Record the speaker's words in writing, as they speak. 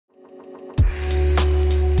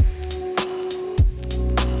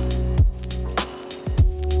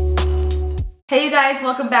Hey you guys,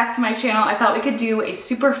 welcome back to my channel. I thought we could do a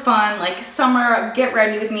super fun like summer get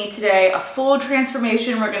ready with me today, a full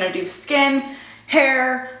transformation. We're gonna do skin,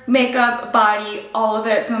 hair, makeup, body, all of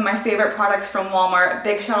it. Some of my favorite products from Walmart.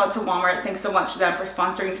 Big shout out to Walmart. Thanks so much to them for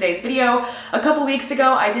sponsoring today's video. A couple weeks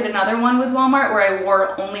ago, I did another one with Walmart where I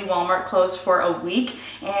wore only Walmart clothes for a week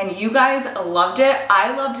and you guys loved it.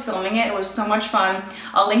 I loved filming it. It was so much fun.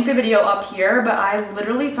 I'll link the video up here, but I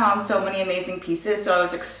literally found so many amazing pieces. So I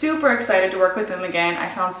was like, super excited to work with them again. I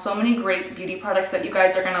found so many great beauty products that you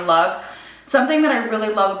guys are gonna love. Something that I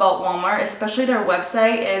really love about Walmart, especially their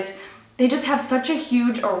website, is they just have such a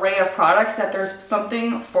huge array of products that there's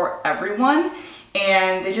something for everyone,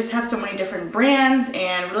 and they just have so many different brands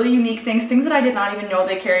and really unique things that I did not even know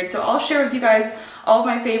they carried. So I'll share with you guys all of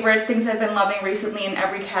my favorites, things I've been loving recently in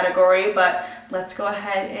every category, but let's go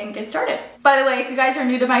ahead and get started. By the way, if you guys are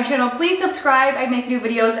new to my channel, please subscribe. I make new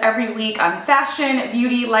videos every week on fashion,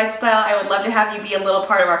 beauty, lifestyle. I would love to have you be a little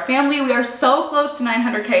part of our family. We are so close to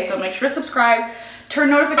 900K, so make sure to subscribe. Turn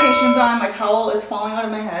notifications on. My towel is falling out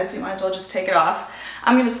of my head, so you might as well just take it off.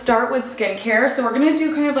 I'm gonna start with skincare. So we're gonna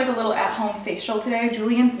do kind of like a little at-home facial today.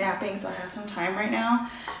 Julian's napping, so I have some time right now.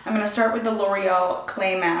 I'm gonna start with the L'Oreal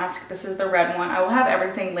Clay Mask. This is the red one. I will have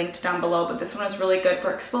everything linked down below, but this one is really good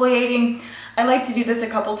for exfoliating. I like to do this a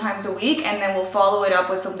couple times a week, and then we'll follow it up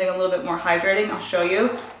with something a little bit more hydrating. I'll show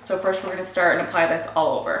you. So first we're gonna start and apply this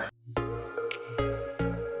all over.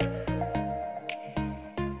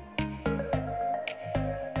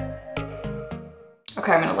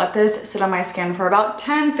 Okay, I'm gonna let this sit on my skin for about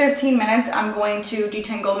 10-15 minutes. I'm going to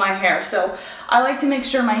detangle my hair. So I like to make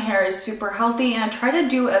sure my hair is super healthy and I try to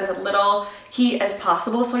do as little heat as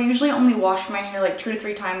possible. So I usually only wash my hair like 2 to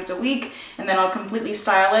 3 times a week, and then I'll completely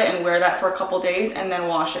style it and wear that for a couple days and then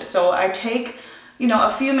wash it. So I take, you know, a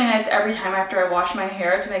few minutes every time after I wash my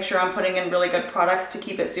hair to make sure I'm putting in really good products to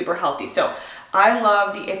keep it super healthy. So I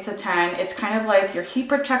love the It's a 10. It's kind of like your heat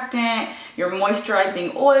protectant, your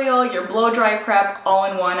moisturizing oil, your blow dry prep, all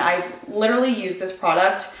in one. I've literally used this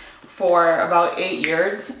product for about 8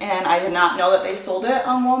 years and I did not know that they sold it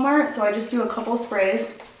on Walmart. So I just do a couple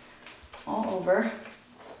sprays all over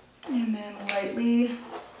and then lightly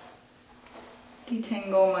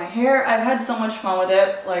detangle my hair. I've had so much fun with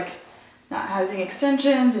it, like not having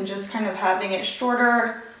extensions and just kind of having it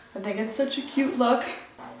shorter. I think it's such a cute look.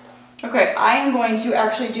 Okay, I am going to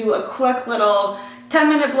actually do a quick little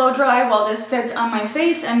 10-minute blow dry while this sits on my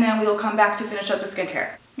face, and then we will come back to finish up the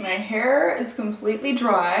skincare. My hair is completely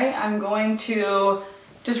dry. I'm going to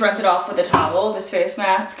just rinse it off with a towel, this face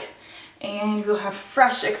mask, and you'll have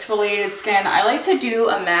fresh exfoliated skin. I like to do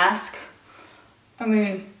a mask. I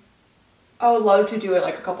mean, I would love to do it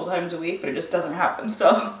like a couple times a week, but it just doesn't happen.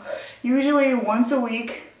 So usually once a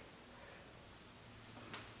week,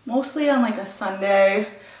 mostly on like a Sunday,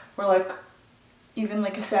 or like even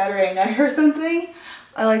like a Saturday night or something.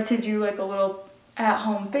 I like to do like a little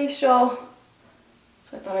at-home facial.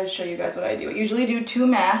 So I thought I'd show you guys what I do. I usually do 2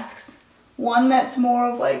 masks. One that's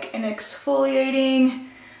more of like an exfoliating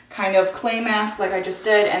kind of clay mask like I just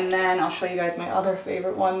did, and then I'll show you guys my other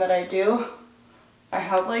favorite one that I do. I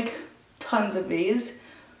have like tons of these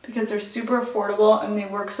because they're super affordable and they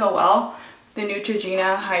work so well. The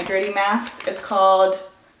Neutrogena hydrating masks. It's called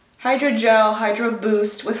Hydro Gel Hydro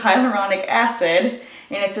Boost with hyaluronic acid,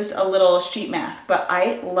 and it's just a little sheet mask, but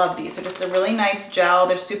I love these. They're just a really nice gel.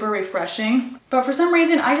 They're super refreshing, but for some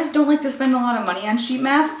reason I just don't like to spend a lot of money on sheet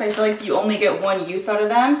masks. I feel like you only get one use out of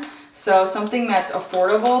them, so something that's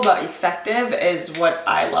affordable but effective is what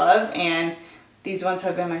I love, and these ones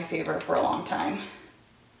have been my favorite for a long time.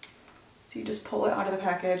 So you just pull it out of the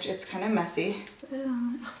package. It's kind of messy.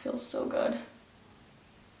 It feels so good.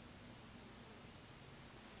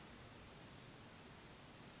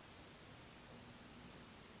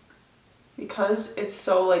 Because it's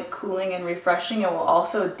so like cooling and refreshing, it will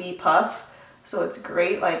also depuff. So it's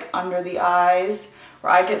great like under the eyes,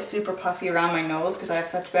 where I get super puffy around my nose because I have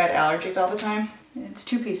such bad allergies all the time. And it's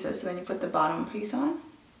 2 pieces, so then you put the bottom piece on.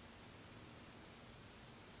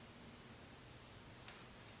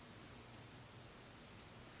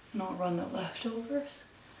 And I'll run the leftovers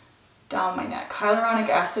down my neck. Hyaluronic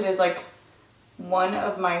acid is like one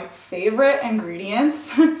of my favorite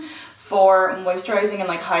ingredients for moisturizing and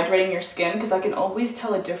like hydrating your skin, because I can always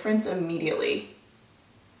tell a difference immediately.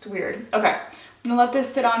 It's weird. Okay, I'm gonna let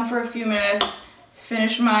this sit on for a few minutes,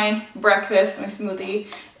 finish my breakfast, my smoothie,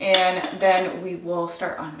 and then we will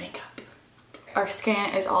start on makeup. Our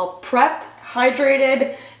skin is all prepped,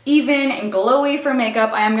 hydrated, even and glowy for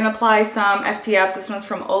makeup. I am gonna apply some SPF. This one's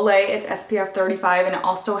from Olay. It's SPF 35 and it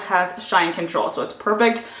also has shine control. So it's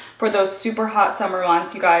perfect for those super hot summer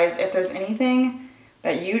months, you guys. If there's anything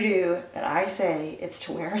that you do that I say, it's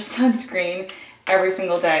to wear sunscreen every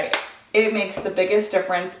single day. It makes the biggest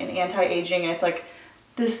difference in anti-aging, and it's like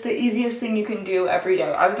this the easiest thing you can do every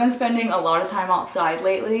day. I've been spending a lot of time outside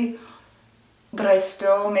lately, but I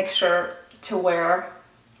still make sure to wear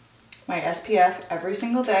my SPF every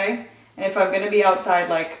single day. And if I'm gonna be outside,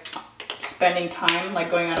 like spending time,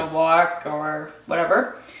 like going on a walk or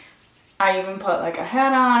whatever, I even put like a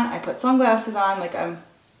hat on, I put sunglasses on, like I'm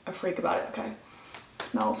a freak about it, okay?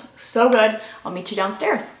 Smells so good. I'll meet you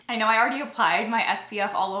downstairs. I know I already applied my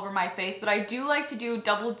SPF all over my face, but I do like to do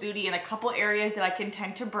double duty in a couple areas that I can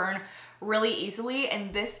tend to burn really easily,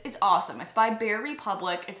 and this is awesome. It's by Bare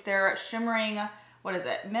Republic. It's their shimmering, what is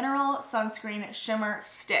it? Mineral Sunscreen Shimmer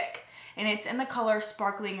Stick, and it's in the color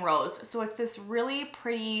Sparkling Rose. So it's this really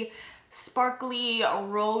pretty sparkly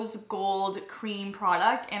rose gold cream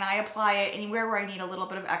product, and I apply it anywhere where I need a little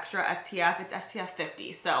bit of extra SPF. It's SPF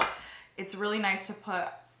 50, so it's really nice to put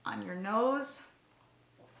on your nose.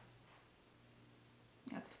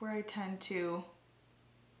 That's where I tend to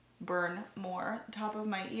burn more, the top of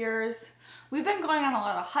my ears. We've been going on a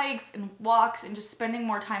lot of hikes and walks and just spending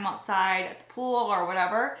more time outside at the pool or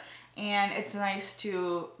whatever, and it's nice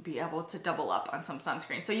to be able to double up on some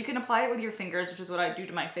sunscreen. So you can apply it with your fingers, which is what I do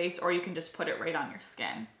to my face, or you can just put it right on your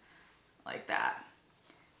skin like that.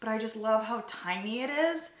 But I just love how tiny it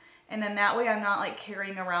is, and then that way I'm not like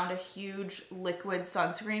carrying around a huge liquid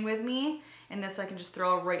sunscreen with me. And this I can just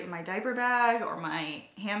throw right in my diaper bag or my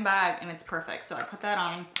handbag, and it's perfect. So I put that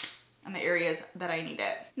on in the areas that I need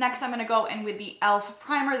it. Next, I'm gonna go in with the e.l.f.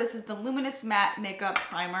 primer. This is the Luminous Matte Makeup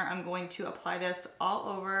Primer. I'm going to apply this all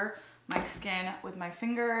over my skin with my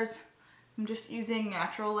fingers. I'm just using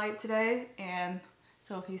natural light today, and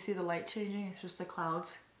so if you see the light changing, it's just the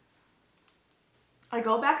clouds. I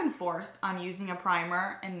go back and forth on using a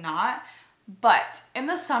primer and not, but in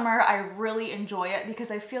the summer, I really enjoy it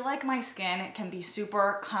because I feel like my skin can be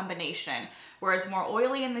super combination, where it's more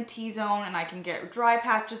oily in the T-zone and I can get dry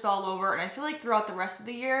patches all over. And I feel like throughout the rest of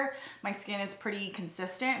the year, my skin is pretty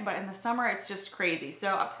consistent, but in the summer, it's just crazy.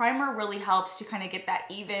 So a primer really helps to kind of get that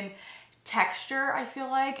even texture, I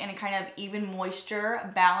feel like, and a kind of even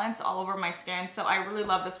moisture balance all over my skin. So I really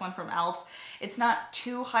love this one from e.l.f. It's not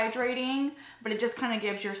too hydrating, but it just kind of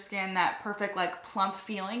gives your skin that perfect like plump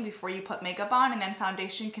feeling before you put makeup on, and then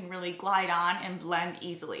foundation can really glide on and blend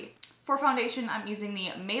easily. For foundation, I'm using the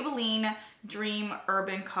Maybelline Dream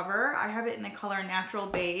Urban Cover. I have it in the color Natural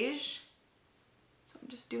Beige. So I'm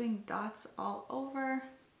just doing dots all over.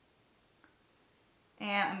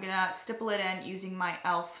 And I'm gonna stipple it in using my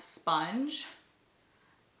e.l.f. sponge.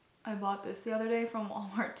 I bought this the other day from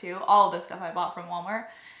Walmart too. All of this stuff I bought from Walmart.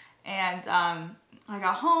 And I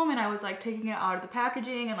got home and I was like taking it out of the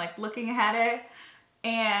packaging and like looking at it.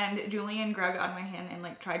 And Julian grabbed it out of my hand and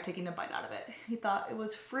like tried taking a bite out of it. He thought it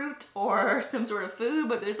was fruit or some sort of food,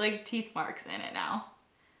 but there's like teeth marks in it now.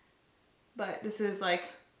 But this is like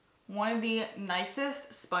one of the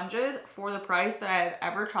nicest sponges for the price that I've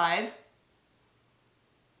ever tried.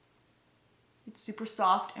 It's super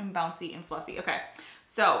soft and bouncy and fluffy. Okay,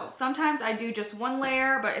 so sometimes I do just one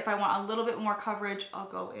layer, but if I want a little bit more coverage, I'll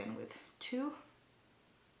go in with two,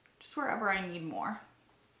 just wherever I need more.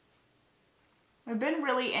 I've been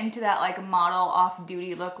really into that like model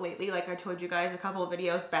off-duty look lately, like I told you guys a couple of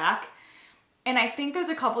videos back. And I think there's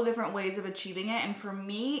a couple different ways of achieving it. And for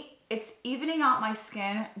me, it's evening out my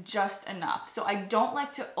skin just enough. So I don't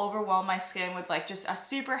like to overwhelm my skin with like just a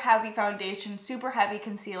super heavy foundation, super heavy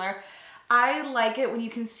concealer. I like it when you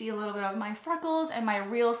can see a little bit of my freckles and my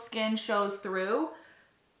real skin shows through.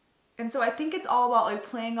 And so I think it's all about like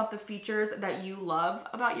playing up the features that you love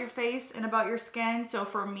about your face and about your skin. So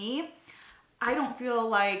for me, I don't feel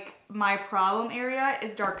like my problem area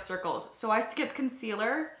is dark circles. So I skip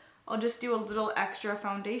concealer. I'll just do a little extra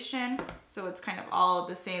foundation so it's kind of all of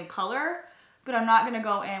the same color, but I'm not gonna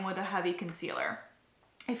go in with a heavy concealer.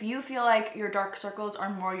 If you feel like your dark circles are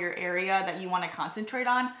more your area that you wanna concentrate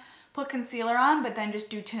on, put concealer on, but then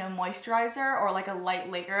just do tinted moisturizer or like a light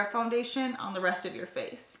layer of foundation on the rest of your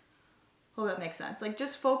face. Hope that makes sense. Like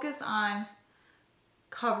just focus on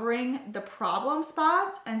covering the problem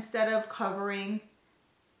spots instead of covering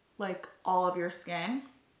like all of your skin.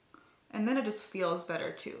 And then it just feels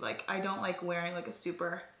better too. Like I don't like wearing like a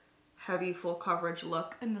super heavy full coverage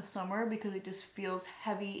look in the summer because it just feels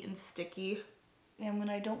heavy and sticky. And when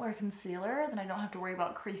I don't wear concealer, then I don't have to worry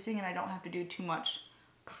about creasing and I don't have to do too much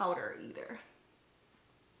powder either.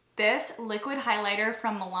 This liquid highlighter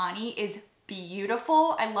from Milani is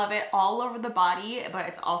beautiful. I love it all over the body, but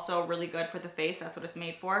it's also really good for the face. That's what it's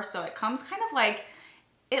made for. So it comes kind of like,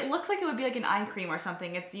 it looks like it would be like an eye cream or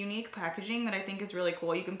something. It's unique packaging that I think is really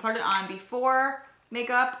cool. You can put it on before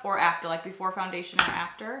makeup or after, like before foundation or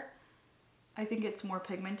after. I think it's more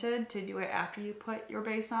pigmented to do it after you put your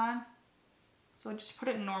base on. So I just put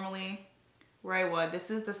it normally where I would. This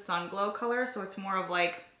is the Sun Glow color, so it's more of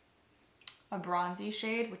like a bronzy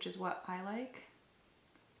shade, which is what I like.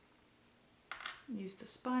 Use the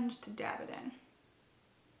sponge to dab it in.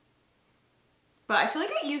 But I feel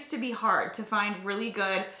like it used to be hard to find really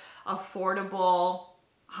good, affordable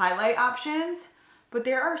highlight options, but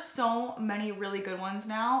there are so many really good ones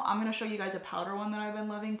now. I'm gonna show you guys a powder one that I've been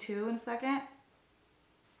loving too in a second.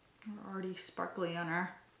 We're already sparkly on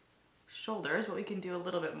our shoulders, but we can do a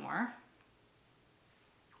little bit more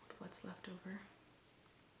with what's left over.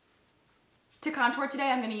 To contour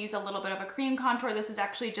today, I'm gonna use a little bit of a cream contour. This is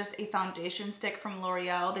actually just a foundation stick from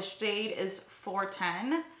L'Oreal. The shade is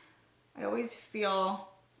 410. I always feel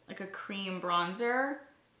like a cream bronzer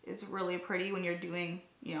is really pretty when you're doing,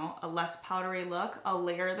 you know, a less powdery look. I'll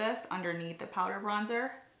layer this underneath the powder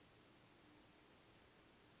bronzer.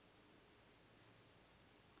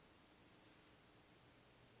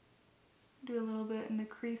 Do a little bit in the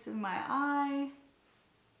crease of my eye.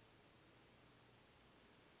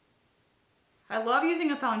 I love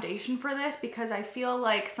using a foundation for this because I feel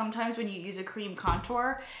like sometimes when you use a cream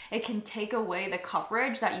contour, it can take away the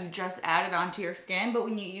coverage that you just added onto your skin. But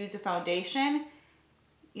when you use a foundation,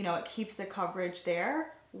 you know, it keeps the coverage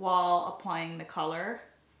there while applying the color.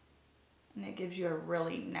 And it gives you a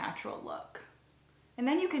really natural look. And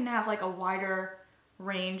then you can have like a wider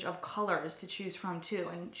range of colors to choose from too,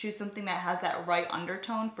 and choose something that has that right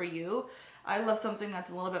undertone for you. I love something that's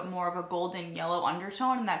a little bit more of a golden yellow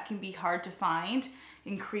undertone, and that can be hard to find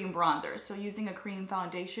in cream bronzers. So using a cream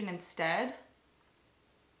foundation instead,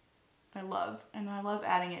 I love. And I love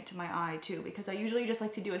adding it to my eye too, because I usually just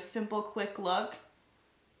like to do a simple quick look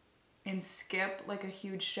and skip like a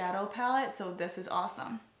huge shadow palette. So this is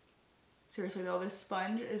awesome. Seriously though, this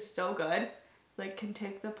sponge is so good. Like, can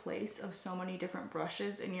take the place of so many different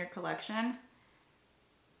brushes in your collection.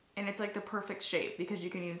 And it's like the perfect shape because you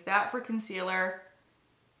can use that for concealer.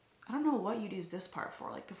 I don't know what you'd use this part for,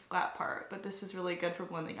 like the flat part, but this is really good for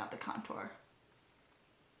blending out the contour.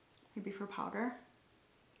 Maybe for powder.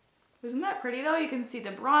 Isn't that pretty though? You can see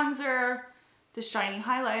the bronzer, the shiny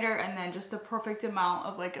highlighter, and then just the perfect amount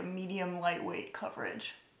of like a medium lightweight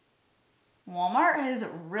coverage. Walmart has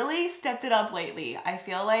really stepped it up lately. I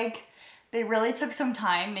feel like they really took some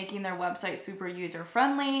time making their website super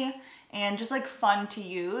user-friendly and just like fun to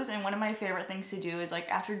use. And one of my favorite things to do is like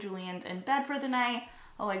after Julian's in bed for the night,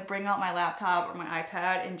 I'll like bring out my laptop or my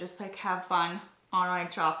iPad and just like have fun online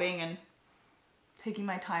shopping and taking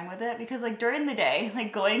my time with it. Because like during the day,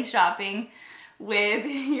 like going shopping with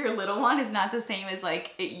your little one is not the same as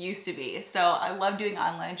like it used to be. So I love doing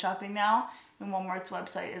online shopping now. And Walmart's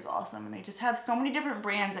website is awesome, and they just have so many different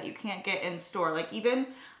brands that you can't get in store, like even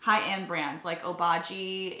high-end brands like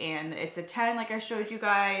Obagi and It's a 10 like I showed you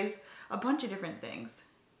guys, a bunch of different things.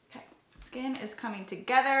 Okay, skin is coming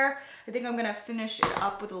together. I think I'm gonna finish it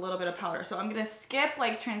up with a little bit of powder. So I'm gonna skip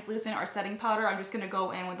like translucent or setting powder. I'm just gonna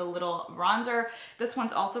go in with a little bronzer. This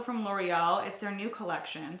one's also from L'Oreal. It's their new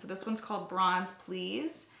collection. So this one's called Bronze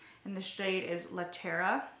Please, and the shade is La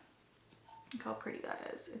Terra. Look how pretty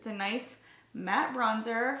that is. It's a nice matte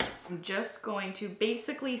bronzer. I'm just going to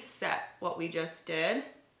basically set what we just did.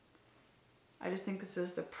 I just think this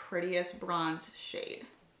is the prettiest bronze shade.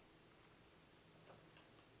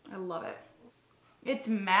 I love it. It's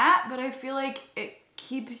matte, but I feel like it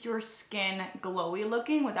keeps your skin glowy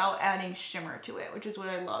looking without adding shimmer to it, which is what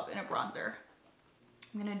I love in a bronzer.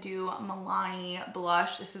 I'm gonna do Milani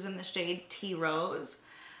blush. This is in the shade Tea Rose.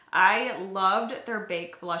 I loved their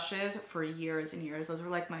Bake blushes for years and years. Those were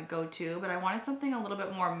like my go-to, but I wanted something a little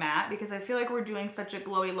bit more matte because I feel like we're doing such a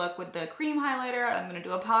glowy look with the cream highlighter. I'm gonna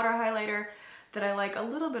do a powder highlighter that I like a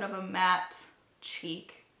little bit of a matte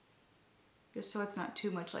cheek, just so it's not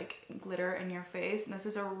too much like glitter in your face. And this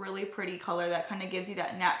is a really pretty color that kind of gives you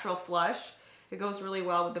that natural flush. It goes really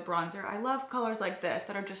well with the bronzer. I love colors like this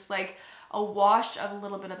that are just like a wash of a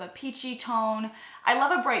little bit of a peachy tone. I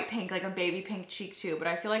love a bright pink, like a baby pink cheek too, but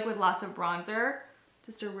I feel like with lots of bronzer,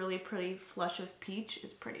 just a really pretty flush of peach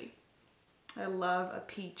is pretty. I love a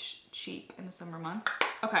peach cheek in the summer months.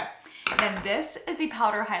 Okay, and then this is the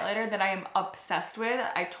powder highlighter that I am obsessed with.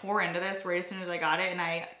 I tore into this right as soon as I got it and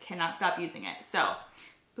I cannot stop using it. So,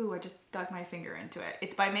 ooh, I just dug my finger into it.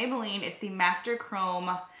 It's by Maybelline. It's the Master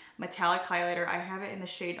Chrome Metallic Highlighter. I have it in the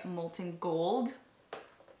shade Molten Gold.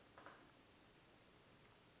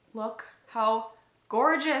 Look how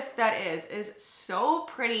gorgeous that is. It is so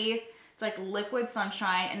pretty. It's like liquid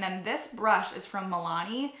sunshine. And then this brush is from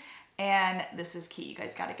Milani. And this is key. You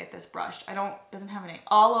guys got to get this brush. Doesn't have any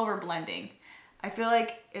all over blending. I feel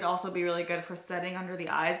like it'd also be really good for setting under the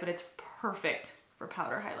eyes, but it's perfect for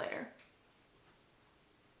powder highlighter.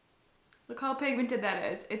 Look how pigmented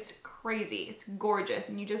that is. It's crazy. It's gorgeous.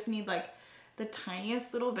 And you just need like the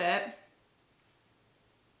tiniest little bit.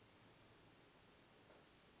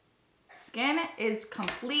 Skin is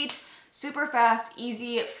complete, super fast,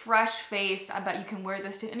 easy, fresh face. I bet you can wear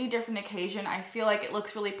this to any different occasion. I feel like it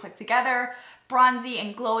looks really put together, bronzy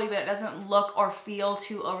and glowy, but it doesn't look or feel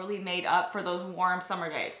too overly made up for those warm summer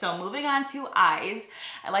days. So moving on to eyes,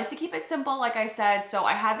 I like to keep it simple, like I said. So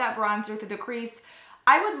I had that bronzer through the crease.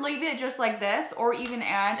 I would leave it just like this or even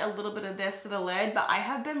add a little bit of this to the lid, but I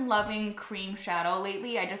have been loving cream shadow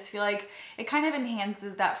lately. I just feel like it kind of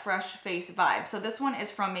enhances that fresh face vibe. So this one is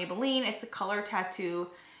from Maybelline. It's the Color Tattoo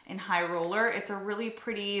in High Roller. It's a really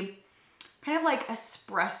pretty, kind of like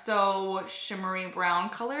espresso shimmery brown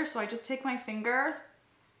color. So I just take my finger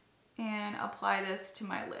and apply this to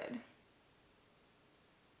my lid.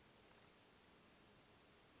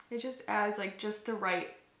 It just adds like just the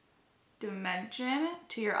right dimension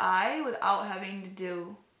to your eye without having to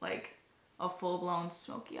do like a full-blown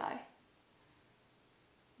smoky eye.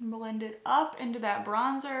 Blend it up into that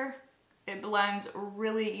bronzer. It blends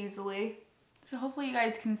really easily. So hopefully you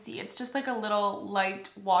guys can see. It's just like a little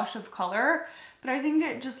light wash of color, but I think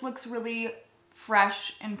it just looks really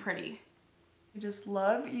fresh and pretty. I just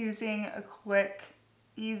love using a quick,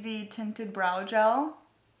 easy tinted brow gel.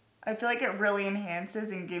 I feel like it really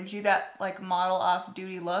enhances and gives you that like model off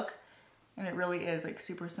duty look. And it really is like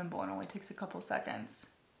super simple and only takes a couple seconds.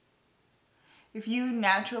 If you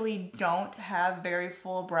naturally don't have very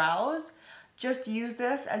full brows, just use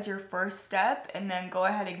this as your first step and then go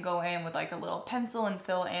ahead and go in with like a little pencil and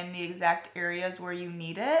fill in the exact areas where you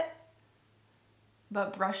need it.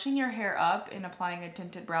 But brushing your hair up and applying a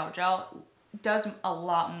tinted brow gel does a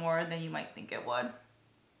lot more than you might think it would.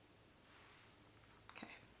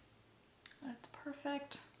 Okay, that's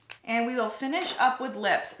perfect. And we will finish up with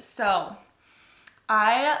lips. So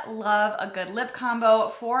I love a good lip combo.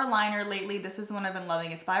 For liner lately, this is the one I've been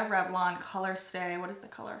loving. It's by Revlon, Color Stay. What is the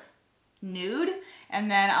color? Nude.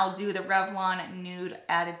 And then I'll do the Revlon Nude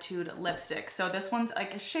Attitude lipstick. So this one's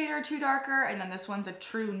like a shade or two darker, and then this one's a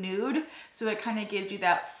true nude. So it kind of gives you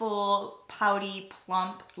that full pouty,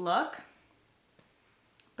 plump look.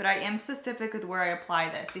 But I am specific with where I apply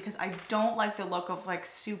this because I don't like the look of like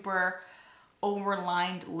super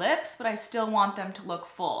overlined lips, but I still want them to look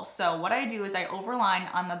full. So what I do is I overline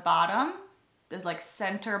on the bottom, there's like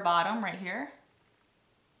center bottom right here.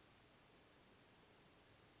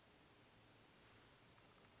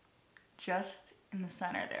 Just in the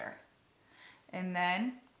center there. And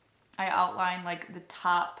then I outline like the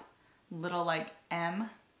top little like M.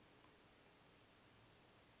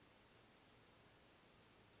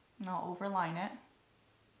 And I'll overline it.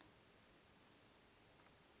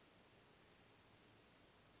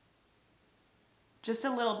 Just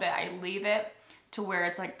a little bit. I leave it to where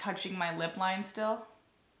it's like touching my lip line still.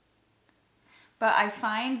 But I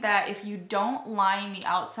find that if you don't line the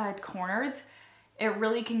outside corners, it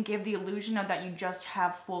really can give the illusion of that you just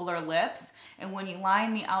have fuller lips. And when you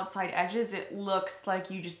line the outside edges, it looks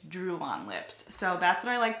like you just drew on lips. So that's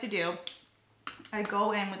what I like to do. I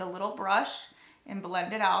go in with a little brush and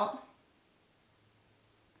blend it out.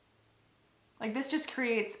 Like this just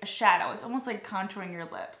creates a shadow. It's almost like contouring your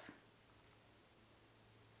lips.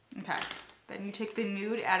 Okay, then you take the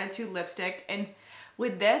Nude Attitude lipstick, and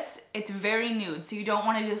with this, it's very nude, so you don't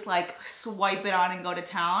want to just like swipe it on and go to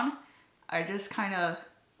town. I just kind of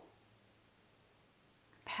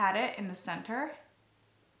pat it in the center.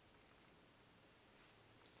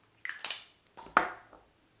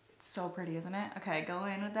 It's so pretty, isn't it? Okay, go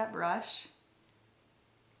in with that brush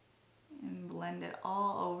and blend it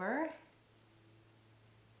all over.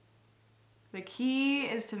 The key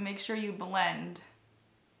is to make sure you blend.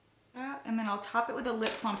 And then I'll top it with a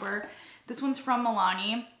lip plumper. This one's from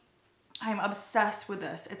Milani. I'm obsessed with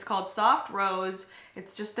this. It's called Soft Rose.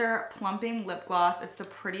 It's just their plumping lip gloss. It's the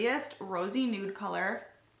prettiest rosy nude color.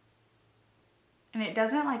 And it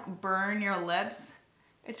doesn't like burn your lips.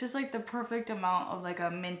 It's just like the perfect amount of like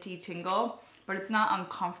a minty tingle, but it's not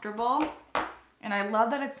uncomfortable. And I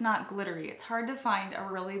love that it's not glittery. It's hard to find a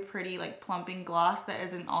really pretty like plumping gloss that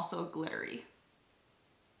isn't also glittery.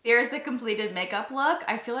 There's the completed makeup look.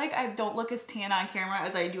 I feel like I don't look as tan on camera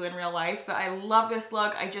as I do in real life, but I love this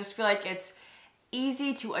look. I just feel like it's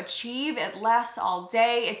easy to achieve. It lasts all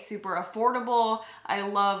day. It's super affordable. I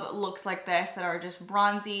love looks like this that are just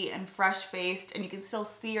bronzy and fresh faced, and you can still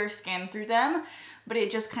see your skin through them, but it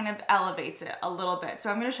just kind of elevates it a little bit. So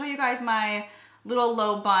I'm gonna show you guys my little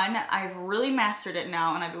low bun. I've really mastered it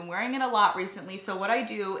now and I've been wearing it a lot recently. So what I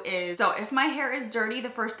do is, so if my hair is dirty, the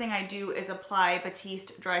first thing I do is apply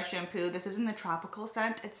Batiste dry shampoo. This is in the tropical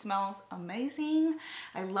scent. It smells amazing.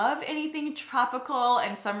 I love anything tropical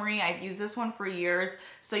and summery. I've used this one for years.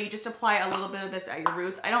 So you just apply a little bit of this at your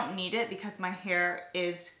roots. I don't need it because my hair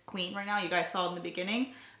is clean right now. You guys saw in the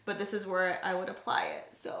beginning, but this is where I would apply it.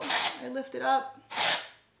 So I lift it up.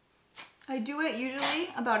 I do it usually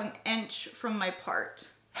about an inch from my part.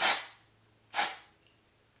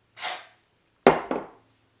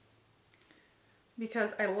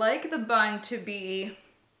 Because I like the bun to be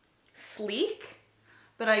sleek,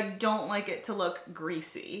 but I don't like it to look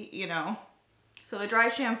greasy, you know? So the dry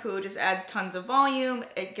shampoo just adds tons of volume.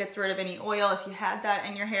 It gets rid of any oil if you had that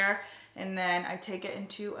in your hair. And then I take it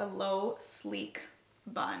into a low, sleek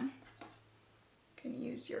bun. You can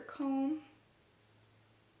use your comb.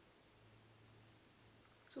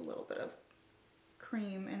 A little bit of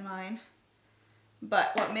cream in mine.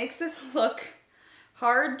 But what makes this look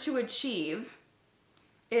hard to achieve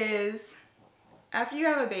is after you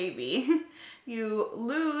have a baby, you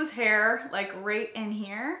lose hair like right in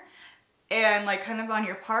here and like kind of on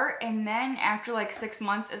your part, and then after like 6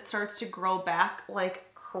 months it starts to grow back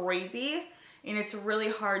like crazy and it's really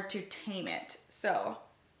hard to tame it. So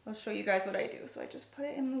I'll show you guys what I do. So I just put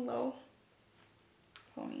it in the low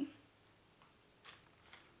pony.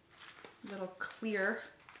 Little clear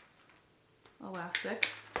elastic.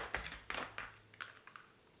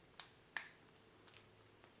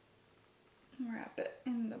 Wrap it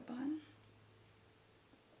in the bun.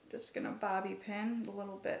 Just gonna bobby pin the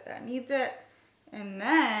little bit that needs it. And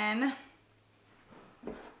then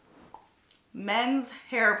men's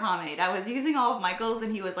hair pomade. I was using all of Michael's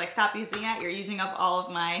and he was like, stop using it, you're using up all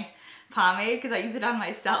of my pomade, because I use it on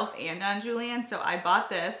myself and on Julian. So I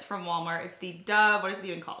bought this from Walmart. It's the Dove, what is it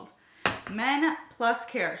even called? Men Plus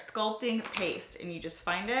Care Sculpting Paste, and you just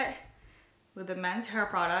find it with the men's hair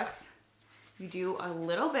products. You do a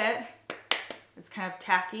little bit. It's kind of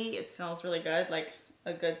tacky. It smells really good, like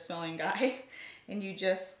a good smelling guy. And you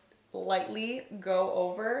just lightly go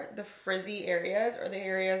over the frizzy areas or the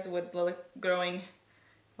areas with growing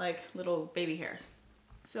like little baby hairs.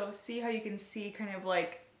 So see how you can see kind of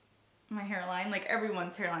like my hairline, like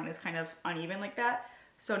everyone's hairline is kind of uneven like that.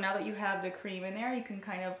 So now that you have the cream in there, you can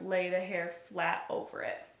kind of lay the hair flat over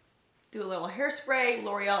it. Do a little hairspray.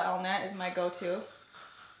 L'Oreal Elnet is my go-to.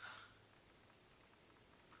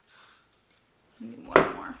 Need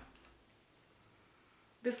one more.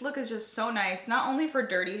 This look is just so nice, not only for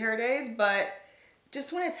dirty hair days, but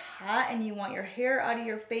just when it's hot and you want your hair out of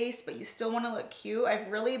your face, but you still want to look cute.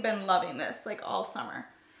 I've really been loving this like all summer.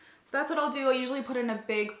 So that's what I'll do. I usually put in a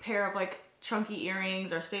big pair of like chunky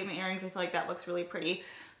earrings or statement earrings. I feel like that looks really pretty.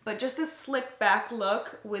 But just this slick back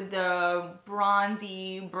look with the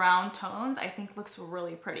bronzy brown tones, I think looks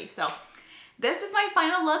really pretty. So this is my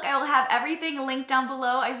final look. I will have everything linked down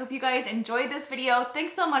below. I hope you guys enjoyed this video.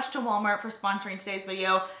 Thanks so much to Walmart for sponsoring today's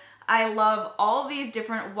video. I love all of these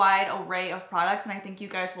different wide array of products and I think you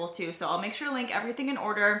guys will too. So I'll make sure to link everything in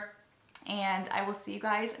order and I will see you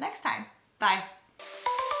guys next time. Bye.